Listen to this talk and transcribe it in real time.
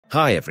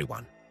Hi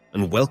everyone,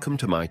 and welcome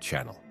to my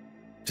channel.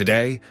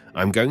 Today,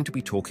 I'm going to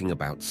be talking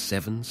about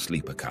 7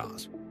 sleeper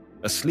cars.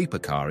 A sleeper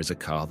car is a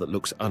car that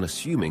looks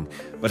unassuming,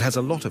 but has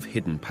a lot of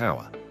hidden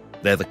power.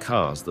 They're the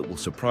cars that will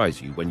surprise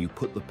you when you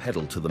put the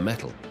pedal to the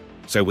metal.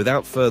 So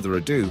without further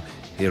ado,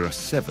 here are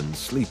 7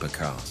 sleeper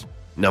cars.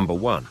 Number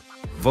 1.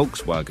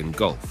 Volkswagen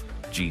Golf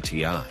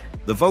GTI.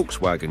 The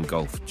Volkswagen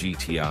Golf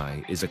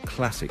GTI is a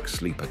classic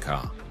sleeper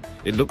car.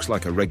 It looks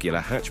like a regular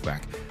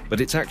hatchback,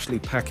 but it's actually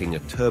packing a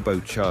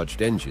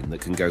turbocharged engine that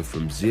can go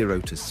from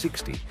 0 to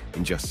 60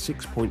 in just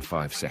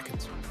 6.5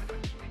 seconds.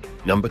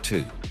 Number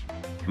 2.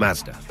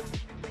 Mazda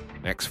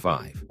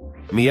X5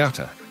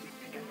 Miata.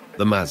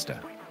 The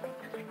Mazda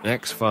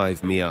X5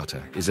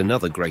 Miata is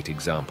another great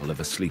example of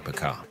a sleeper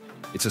car.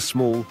 It's a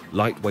small,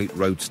 lightweight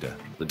roadster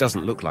that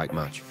doesn't look like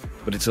much,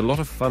 but it's a lot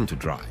of fun to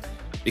drive.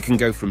 It can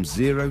go from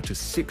 0 to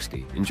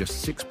 60 in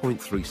just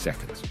 6.3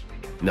 seconds.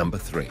 Number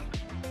 3.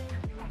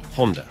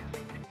 Honda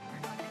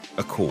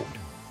Accord.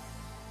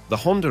 The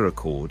Honda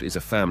Accord is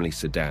a family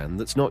sedan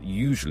that's not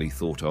usually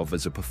thought of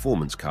as a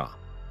performance car,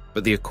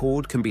 but the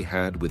Accord can be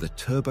had with a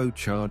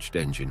turbocharged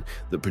engine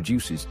that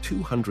produces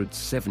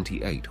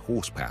 278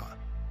 horsepower.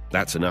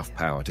 That's enough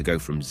power to go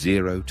from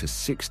 0 to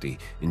 60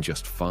 in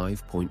just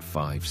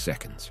 5.5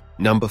 seconds.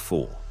 Number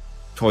 4.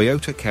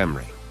 Toyota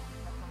Camry.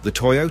 The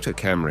Toyota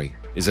Camry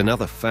is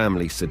another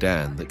family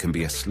sedan that can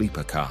be a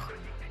sleeper car.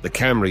 The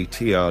Camry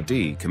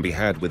TRD can be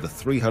had with a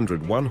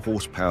 301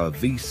 horsepower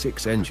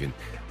V6 engine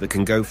that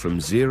can go from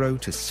 0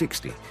 to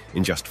 60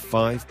 in just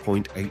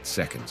 5.8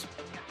 seconds.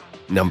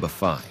 Number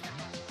 5.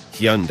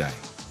 Hyundai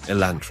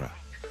Elantra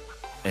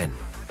N.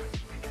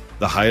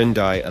 The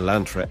Hyundai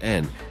Elantra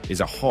N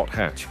is a hot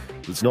hatch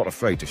that's not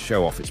afraid to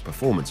show off its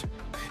performance.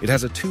 It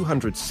has a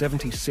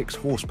 276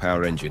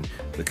 horsepower engine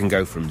that can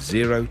go from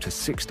 0 to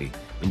 60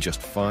 in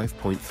just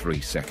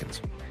 5.3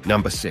 seconds.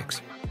 Number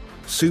 6.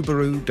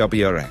 Subaru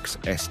WRX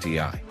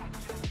STI.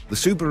 The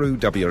Subaru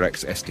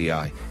WRX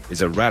STI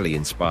is a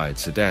rally-inspired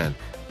sedan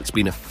that's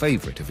been a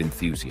favorite of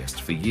enthusiasts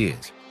for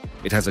years.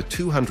 It has a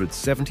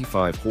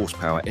 275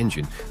 horsepower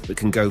engine that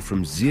can go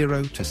from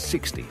 0 to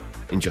 60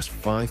 in just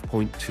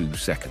 5.2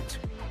 seconds.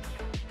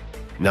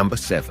 Number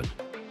 7.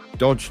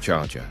 Dodge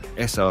Charger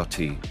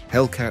SRT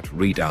Hellcat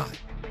Redeye.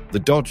 The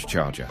Dodge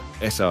Charger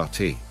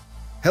SRT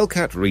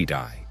Hellcat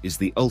Redeye is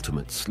the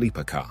ultimate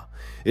sleeper car.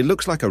 It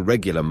looks like a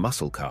regular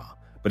muscle car,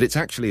 but it's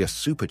actually a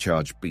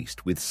supercharged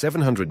beast with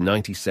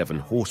 797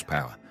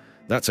 horsepower.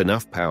 That's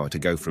enough power to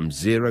go from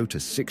 0 to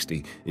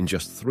 60 in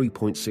just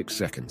 3.6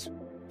 seconds.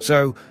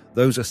 So,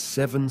 those are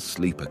 7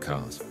 sleeper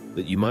cars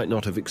that you might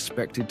not have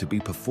expected to be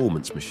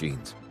performance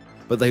machines.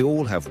 But they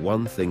all have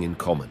one thing in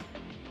common.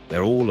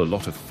 They're all a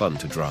lot of fun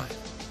to drive.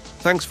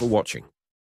 Thanks for watching.